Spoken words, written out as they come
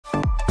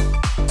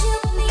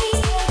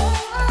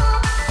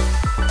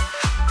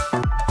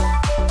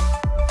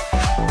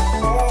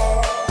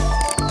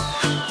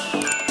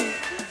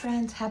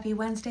happy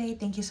Wednesday.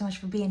 Thank you so much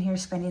for being here,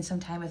 spending some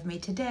time with me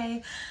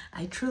today.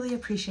 I truly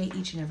appreciate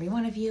each and every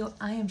one of you.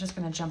 I am just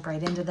gonna jump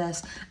right into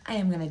this. I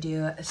am gonna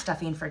do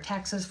stuffing for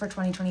taxes for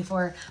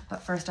 2024,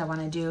 but first I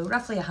wanna do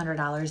roughly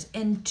 $100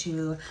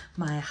 into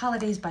my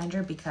holidays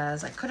binder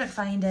because I couldn't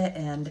find it,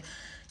 and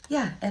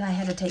yeah, and I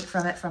had to take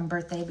from it from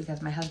birthday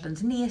because my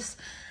husband's niece.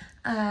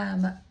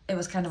 It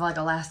was kind of like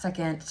a last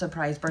second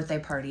surprise birthday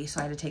party, so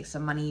I had to take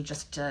some money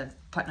just to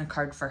put in a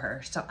card for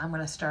her. So I'm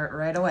gonna start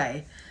right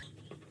away.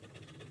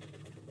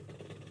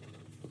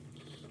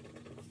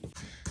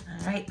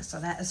 All right, so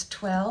that is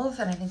 12,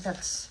 and I think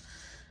that's,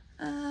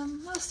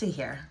 let's see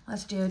here.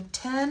 Let's do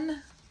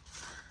 10,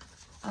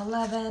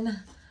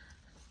 11,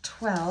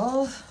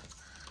 12.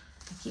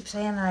 I keep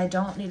saying that I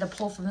don't need to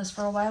pull from this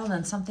for a while, and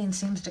then something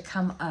seems to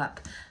come up.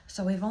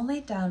 So we've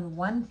only done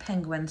one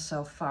penguin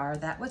so far.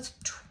 That was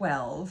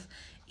 12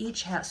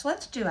 each hat. So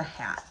let's do a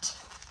hat.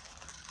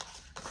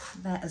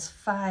 That is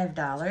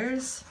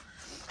 $5.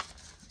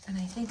 And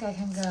I think I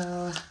can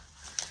go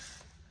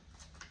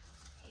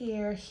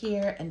here,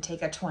 here, and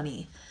take a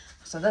 20.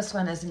 So this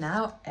one is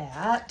now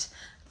at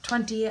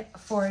 20,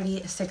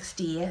 40,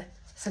 60,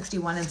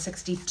 61, and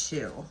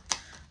 62.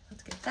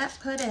 Let's get that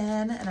put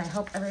in, and I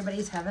hope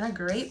everybody's having a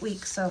great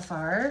week so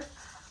far.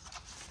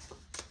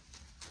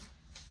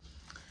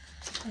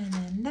 And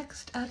then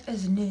next up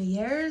is New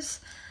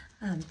Year's.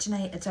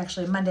 Tonight, it's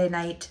actually Monday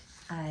night.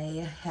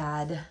 My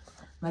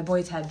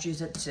boys had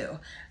jujitsu,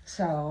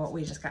 so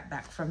we just got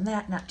back from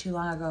that not too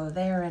long ago.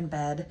 They're in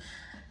bed.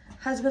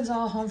 Husband's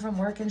all home from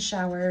work and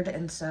showered,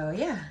 and so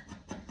yeah.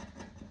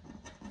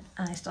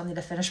 I still need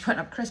to finish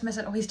putting up Christmas.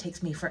 It always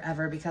takes me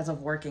forever because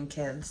of working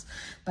kids,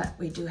 but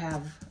we do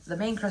have the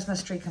main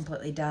Christmas tree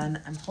completely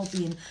done. I'm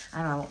hoping, I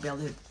don't know, I won't be able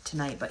to do it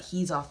tonight, but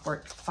he's off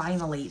work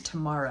finally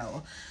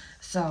tomorrow.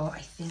 So I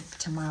think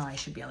tomorrow I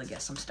should be able to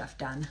get some stuff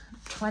done.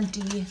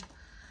 20,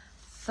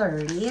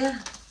 30.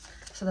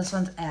 So this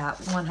one's at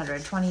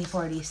 100, 20,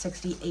 40,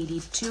 60, 80,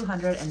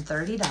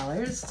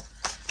 $230.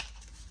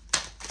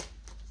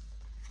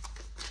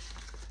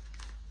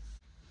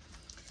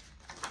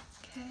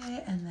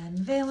 Okay, and then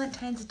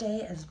Valentine's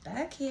Day is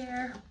back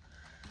here.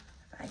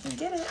 If I can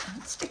get it,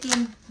 it's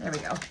sticking. There we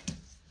go.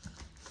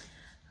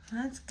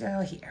 Let's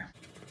go here.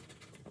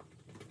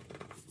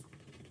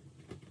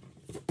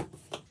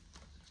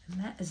 And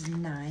that is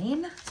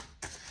 9. I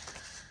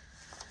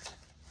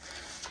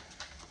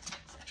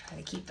try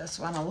to keep this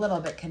one a little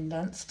bit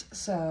condensed.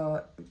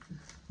 So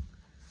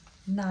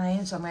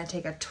 9, so I'm going to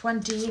take a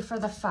 20 for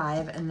the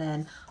 5, and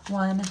then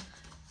 1,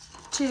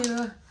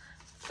 2,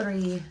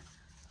 3,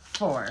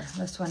 4.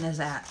 This one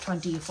is at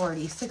 20,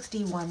 40,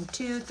 60, 1,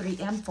 2, 3,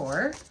 and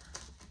 4.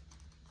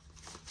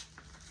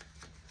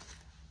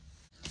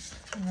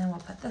 And then we'll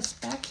put this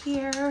back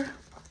here.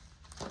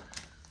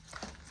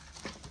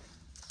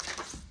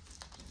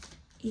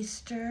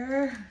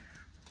 Easter.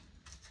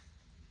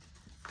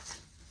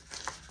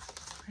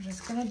 We're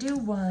just gonna do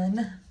 1.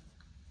 Let's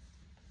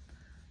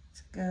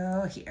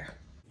go here.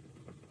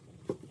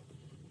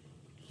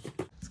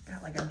 It's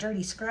got like a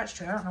dirty scratch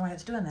to it. I don't know why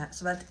it's doing that.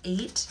 So that's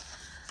 8.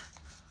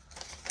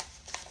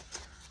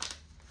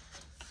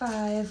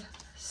 5,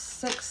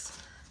 6,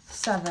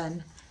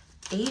 7,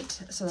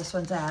 8. So this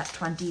one's at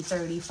 20,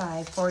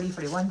 35, 40,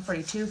 41,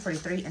 42,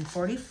 43, and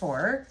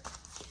 44.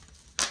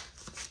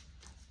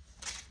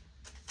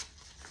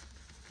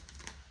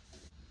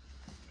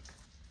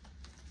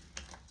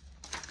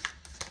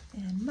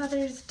 And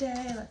Mother's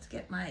Day, let's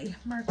get my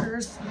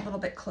markers a little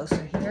bit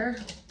closer here.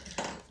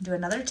 Do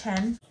another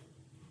 10.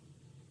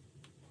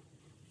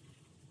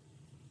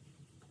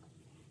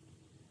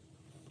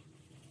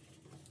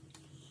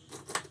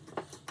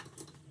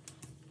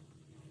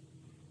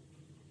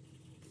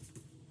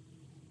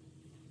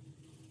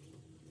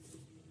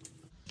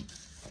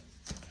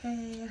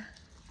 Okay,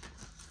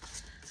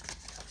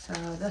 so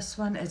this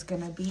one is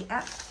going to be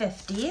at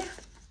 50.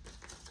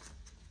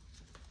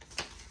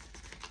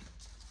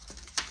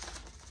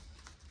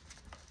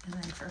 And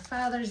then for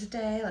Father's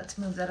Day, let's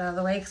move that out of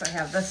the way because I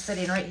have this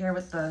sitting right here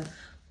with the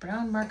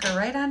brown marker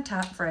right on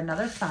top for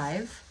another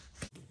 5.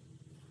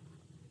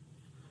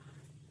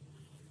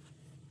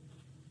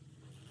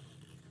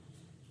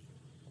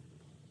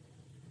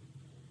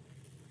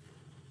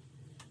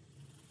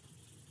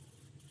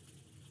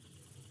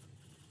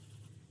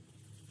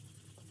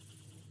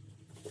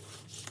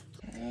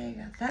 Okay,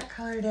 got that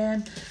colored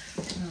in.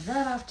 Move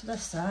that off to the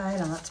side,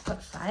 and let's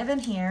put 5 in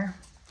here.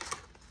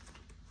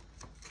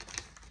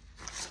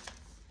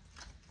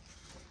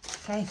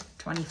 Okay,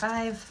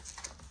 25.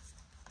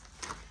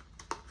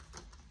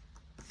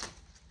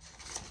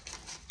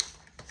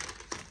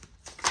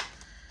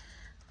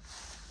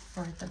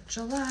 Fourth of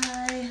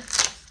July.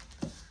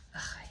 Ugh,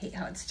 I hate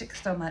how it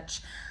sticks so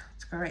much.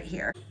 Let's go right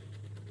here.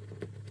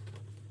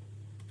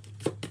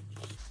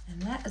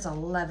 And that is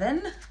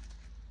 11.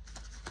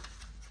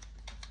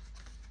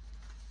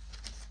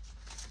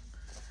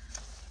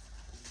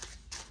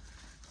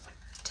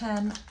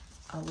 10,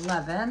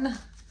 11.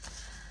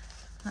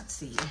 Let's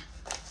see.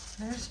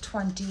 There's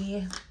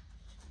 20.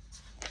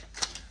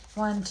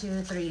 1,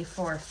 2, 3,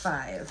 4,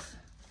 5.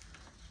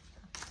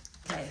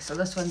 Okay, so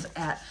this one's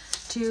at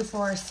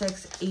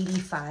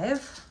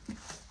 246.85.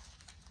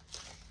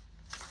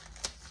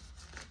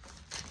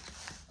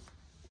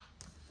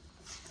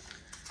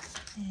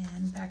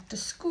 And back to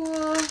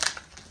school.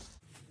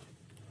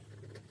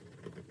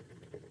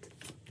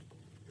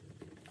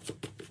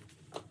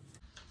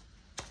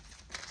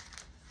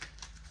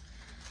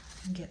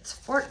 Gets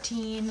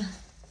 14,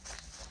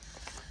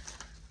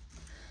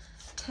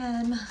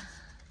 10,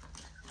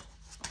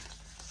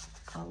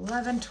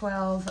 11,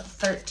 12,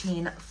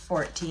 13,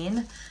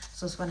 14.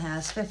 So this one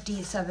has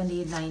 50,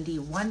 70, 90,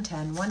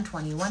 110,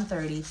 120,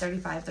 130,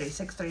 35,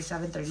 36,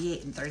 37,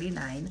 38, and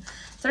 39.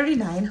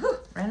 39, whew,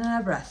 ran out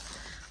of breath.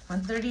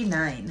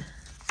 139.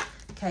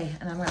 Okay,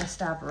 and I'm gonna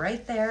stop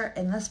right there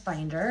in this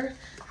binder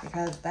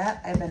because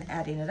that, I've been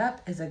adding it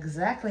up, is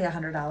exactly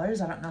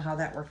 $100. I don't know how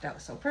that worked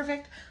out so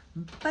perfect,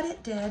 but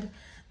it did.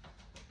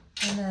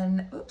 And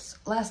then, oops,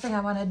 last thing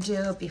I wanna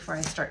do before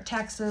I start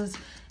taxes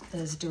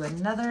is do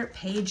another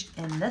page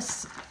in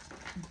this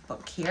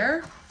book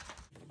here.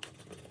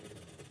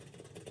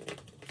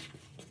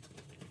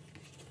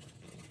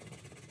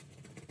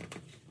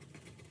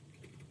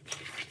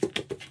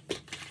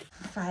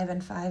 5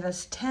 and 5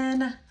 is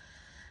 10.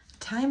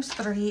 Times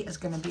 3 is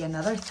going to be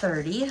another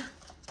 30.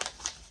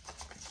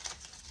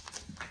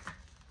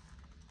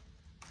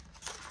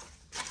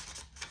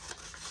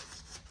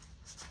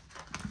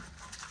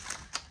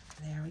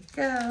 There we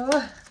go.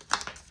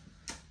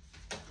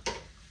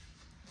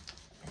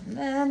 And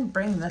then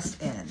bring this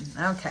in.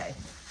 Okay.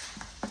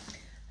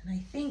 And I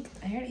think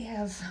I already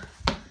have,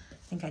 I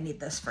think I need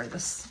this for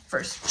this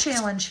first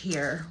challenge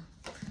here.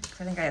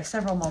 I think I have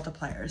several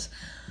multipliers.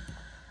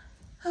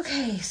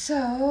 Okay,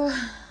 so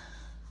I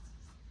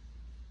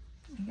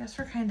guess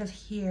we're kind of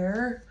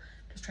here,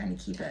 just trying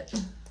to keep it.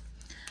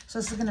 So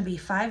this is gonna be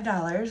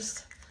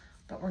 $5,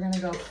 but we're gonna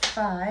go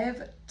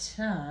 5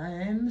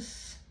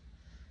 times,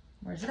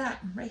 where's it at?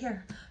 Right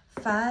here.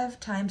 5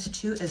 times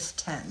 2 is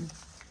 10.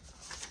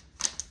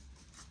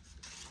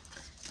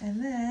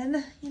 And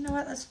then, you know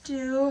what, let's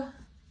do,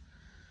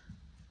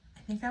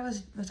 I think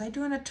was I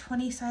doing a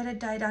 20-sided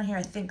die down here?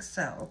 I think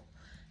so.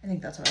 I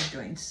think that's what I was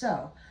doing.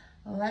 So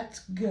let's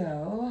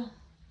go.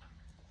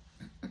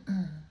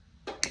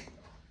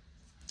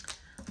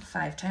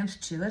 5 times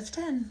 2 is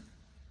 10.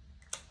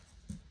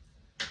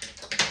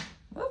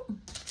 Whoop.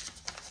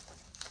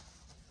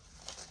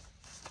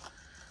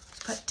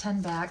 Let's put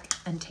 10 back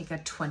and take a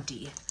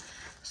 20.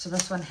 So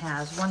this one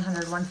has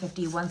 100,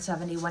 150,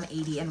 170,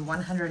 180, and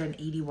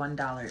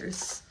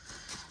 $181.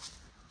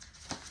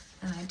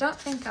 And I don't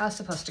think I was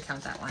supposed to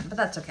count that one, but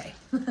that's okay.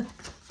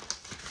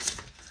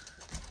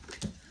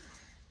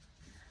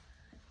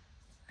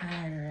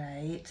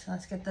 Alright, so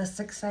let's get this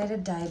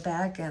 6-sided die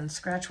back and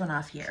scratch one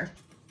off here.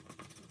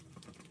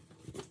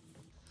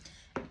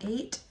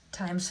 8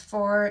 times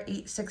 4,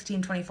 8,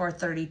 16, 24,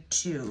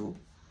 32.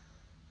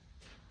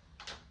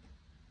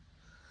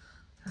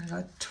 I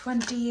go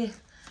 20,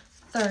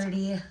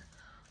 30,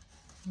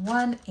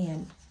 1,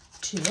 and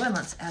 2. And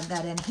let's add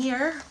that in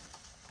here.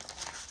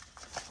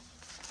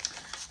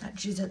 At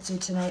Jiu-Jitsu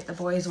tonight, the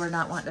boys were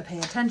not wanting to pay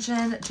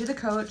attention to the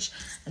coach,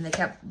 and they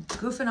kept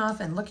goofing off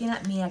and looking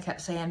at me. I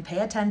kept saying, pay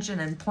attention,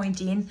 and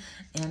pointing,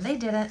 and they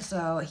didn't,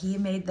 so he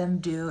made them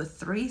do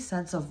 3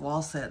 sets of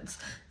wall sits.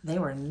 They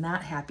were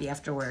not happy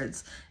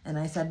afterwards, and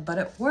I said, but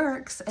it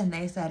works, and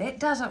they said, it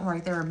doesn't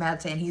work. They were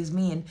mad, saying he's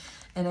mean,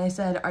 and I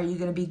said, are you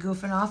going to be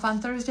goofing off on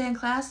Thursday in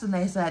class? And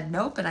they said,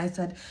 nope, and I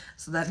said,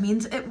 so that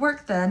means it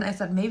worked then. I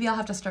said, maybe I'll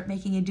have to start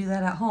making you do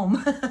that at home.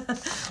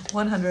 100,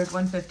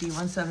 150,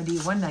 170,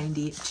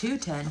 190,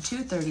 210,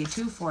 230,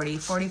 240,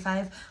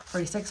 45,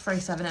 46,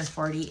 47, and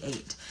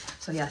 48.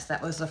 So yes,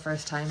 that was the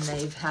first time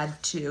they've had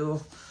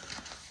to,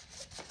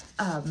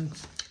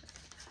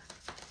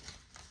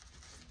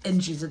 in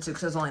Jiu-Jitsu,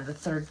 because it was only the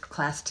 3rd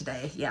class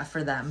today, yeah,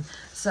 for them.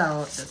 So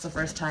that's the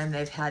first time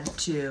they've had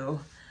to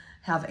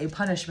have a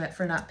punishment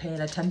for not paying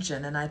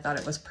attention, and I thought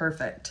it was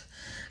perfect.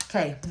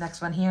 Okay,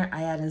 next one here,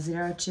 I add a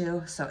 0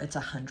 to, so it's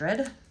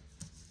 100.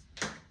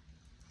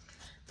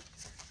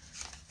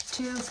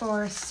 2,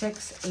 4,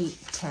 6, 8,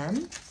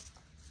 10.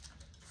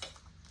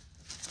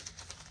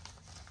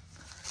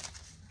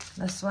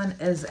 This one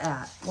is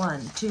at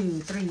 1, 2,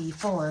 3,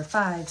 4,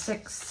 5,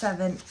 6,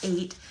 7,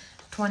 8,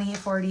 20,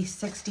 40,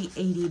 60,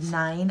 80,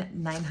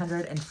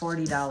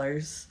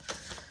 $940.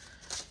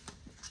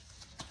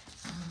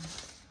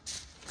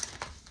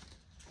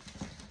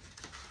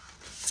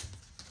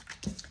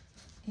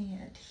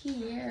 And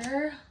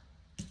here,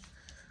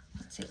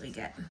 let's see what we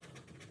get.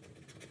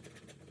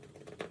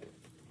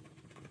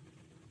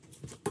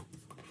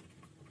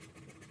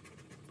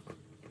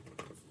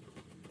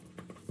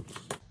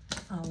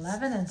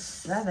 $11 and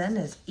 7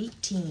 is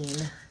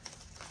 18.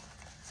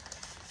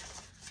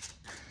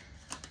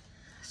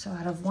 So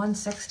out of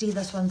 160,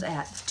 this one's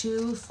at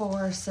 2,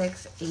 4,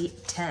 6,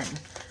 8, 10. Is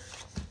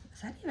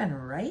that even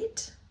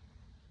right?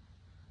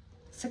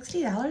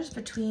 $60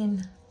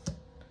 between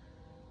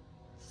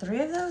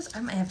 3 of those?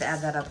 I might have to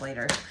add that up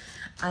later.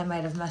 I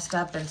might have messed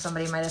up and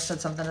somebody might have said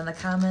something in the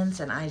comments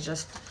and I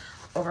just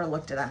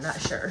overlooked it. I'm not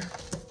sure.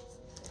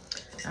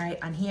 All right,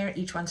 on here,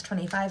 each one's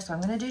 25, so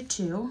I'm gonna do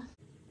 2.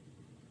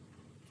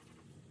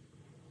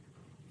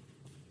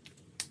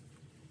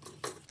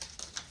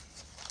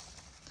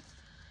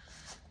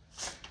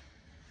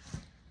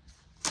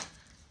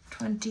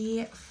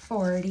 $20,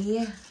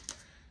 $40,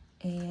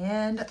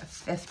 and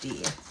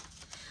 $50.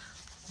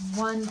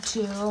 1,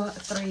 2,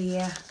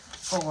 3,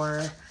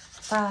 4,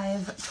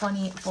 5,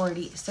 20,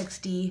 40,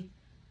 60,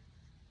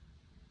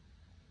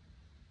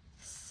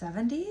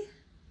 70?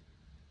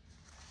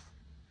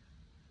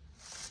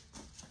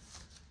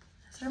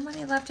 Is there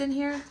money left in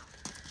here?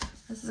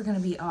 This is gonna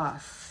be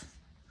off.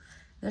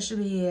 This should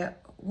be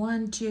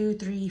 1, 2,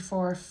 3,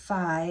 4,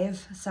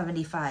 5,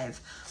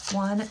 75.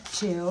 1,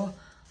 2,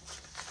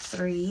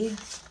 3,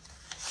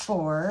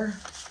 4,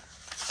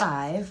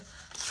 5,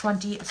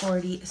 20,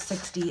 40,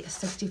 60,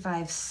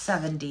 65,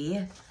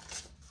 70.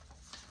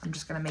 I'm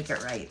just gonna make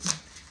it right.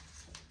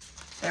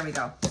 There we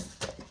go.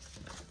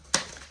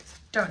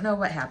 Don't know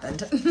what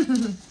happened.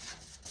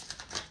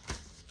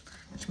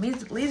 Which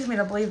leads me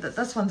to believe that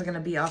this one's gonna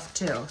be off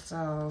too.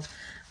 So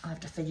I'll have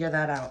to figure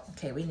that out.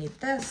 Okay, we need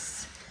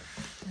this.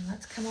 And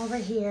let's come over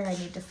here. I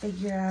need to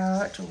figure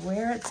out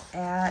where it's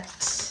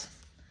at.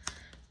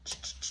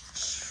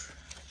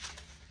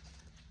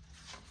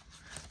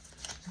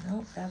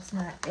 Nope, that's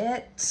not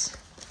it.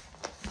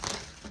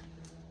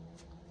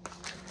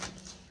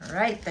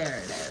 Right there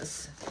it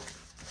is.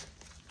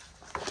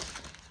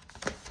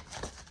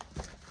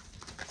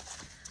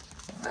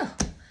 Oh,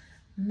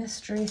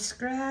 mystery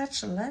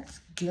scratch. Let's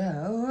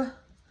go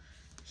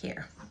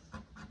here.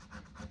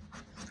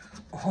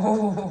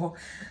 Oh,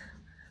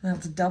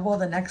 that's double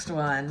the next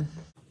one.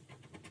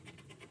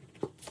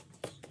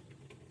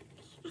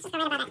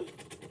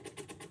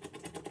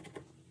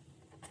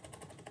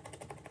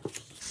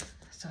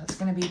 So it's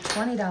going to be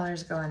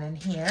 $20 going in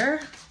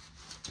here.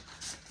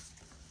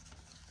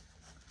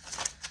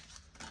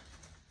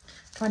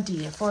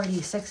 20,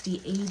 40,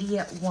 60, 80,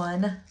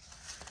 1.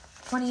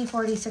 20,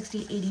 40,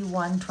 60, 80,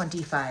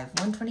 125.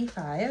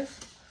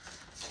 125.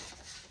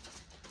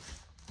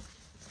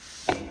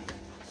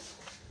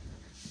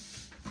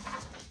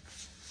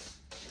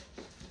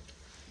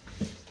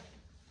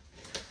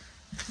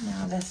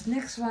 Now this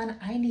next one,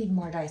 I need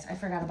more dice. I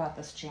forgot about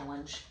this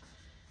challenge.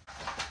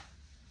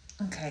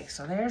 Okay,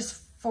 so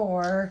there's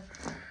 4.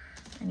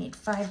 I need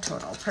 5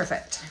 total.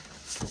 Perfect.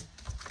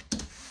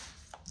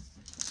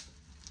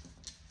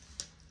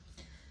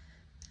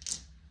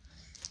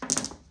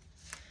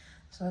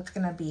 So it's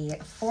gonna be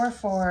 4,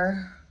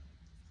 4,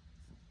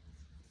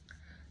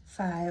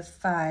 5,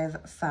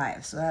 5,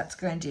 5. So that's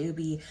going to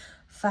be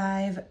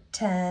 5,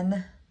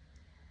 10,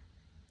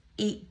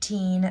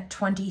 18,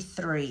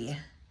 23.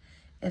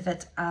 If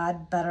it's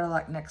odd, better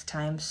luck next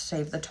time,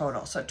 save the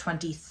total. So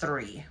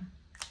 23.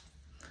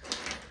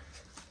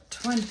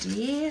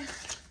 20,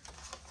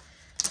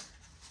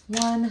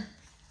 1,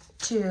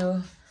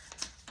 2,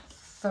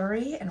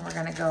 3, and we're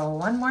gonna go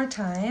one more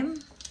time.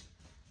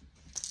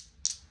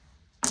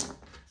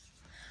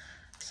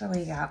 So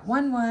we got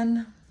 1,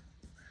 1,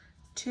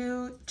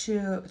 2,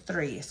 2,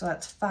 3. So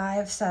that's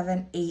 5,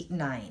 7, 8,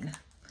 9.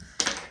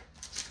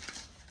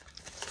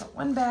 Put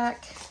one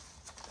back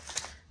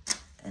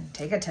and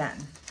take a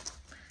 10.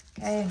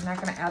 Okay, I'm not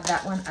gonna add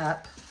that one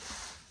up.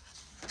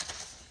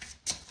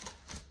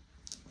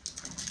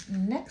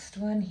 Next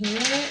one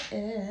here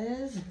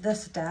is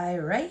this die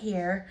right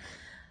here.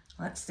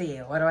 Let's see,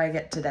 what do I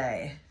get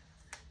today?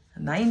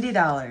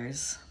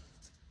 $90.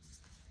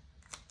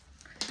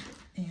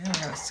 And I'm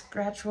gonna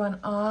scratch one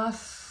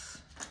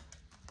off.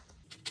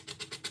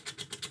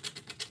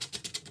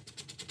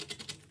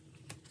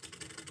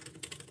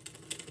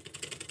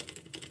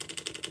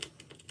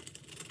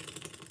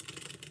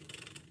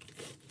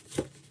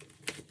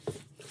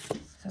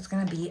 So it's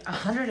gonna be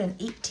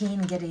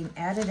 118 getting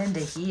added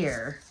into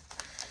here.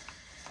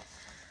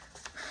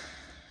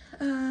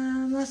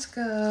 Let's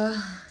go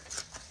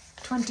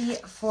 20,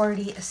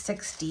 40,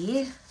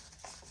 60,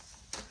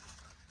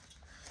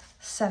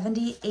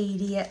 70,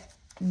 80,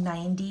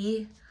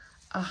 90,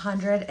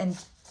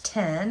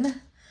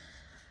 110,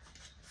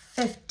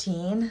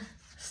 15,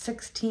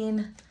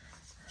 16,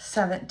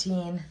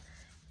 17,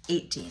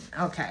 18.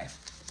 Okay.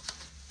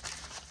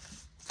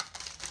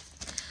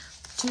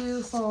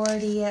 2,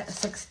 40,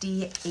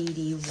 60,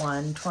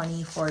 81,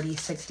 20, 40,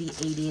 60,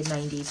 80,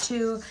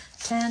 92,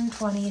 10,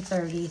 20,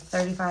 30,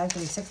 35,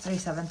 36,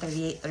 37,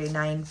 38,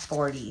 39,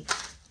 40.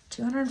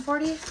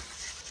 240?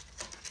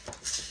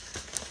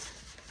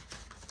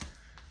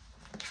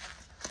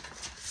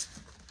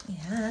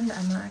 And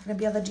I'm not going to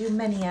be able to do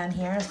many on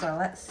here, so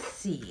let's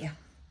see.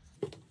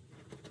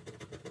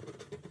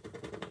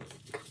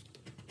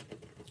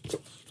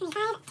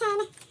 25,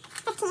 10,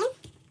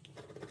 15.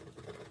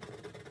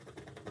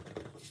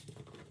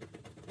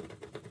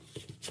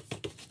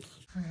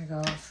 We're going to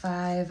go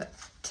 5,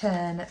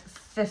 10,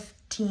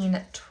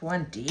 15,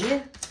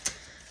 20.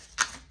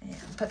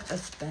 And put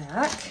this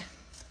back.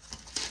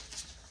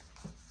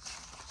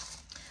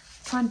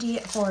 20,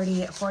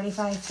 40,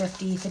 45,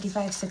 50,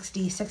 55,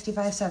 60,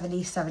 65,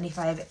 70,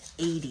 75,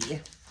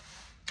 80.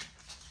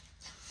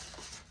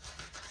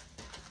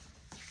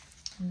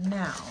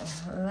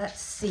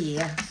 let's see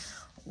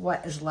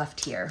what is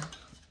left here.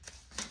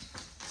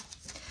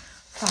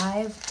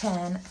 5,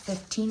 10,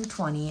 15,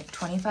 20,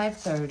 25,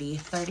 30,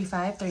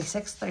 35,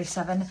 36,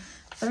 37,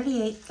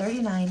 38,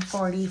 39,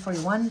 40,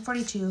 41,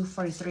 42,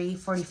 43,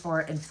 44,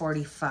 and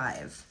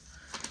 45.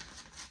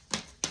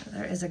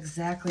 There is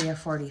exactly a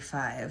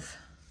 45.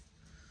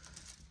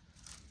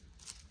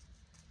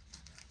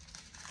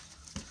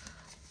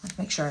 Let's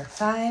make sure.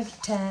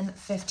 5, 10,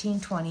 15,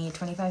 20,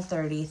 25,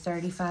 30,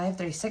 35,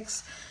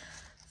 36,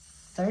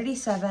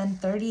 37,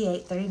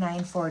 38,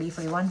 39, 40,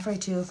 41,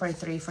 42,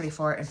 43,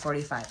 44, and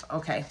 45.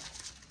 Okay.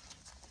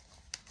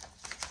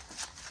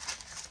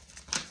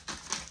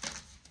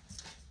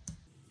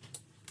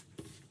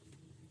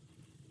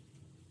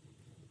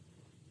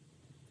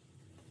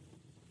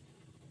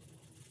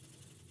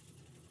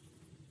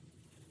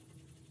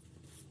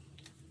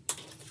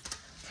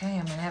 Okay,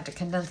 I'm going to have to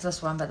condense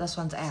this one, but this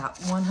one's at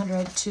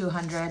 100,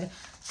 200,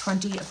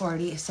 20,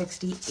 40,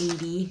 60,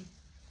 80,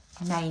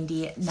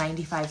 90,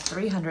 95,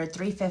 300,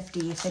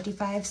 350,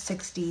 55,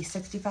 60,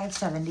 65,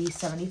 70,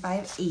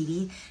 75,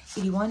 80,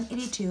 81,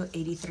 82,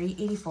 83,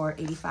 84,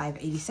 85,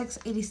 86,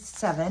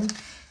 87,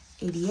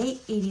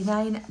 88,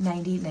 89,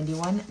 90,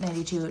 91,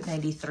 92,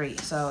 93.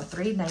 So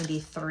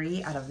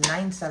 393 out of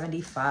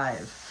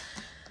 975.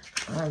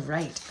 All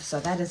right, so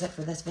that is it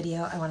for this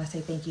video. I want to say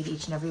thank you to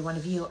each and every one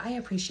of you. I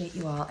appreciate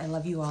you all. I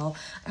love you all.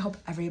 I hope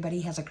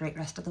everybody has a great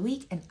rest of the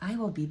week, and I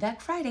will be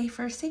back Friday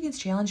for savings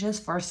challenges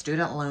for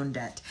student loan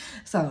debt.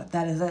 So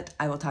that is it.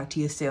 I will talk to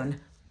you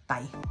soon.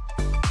 Bye.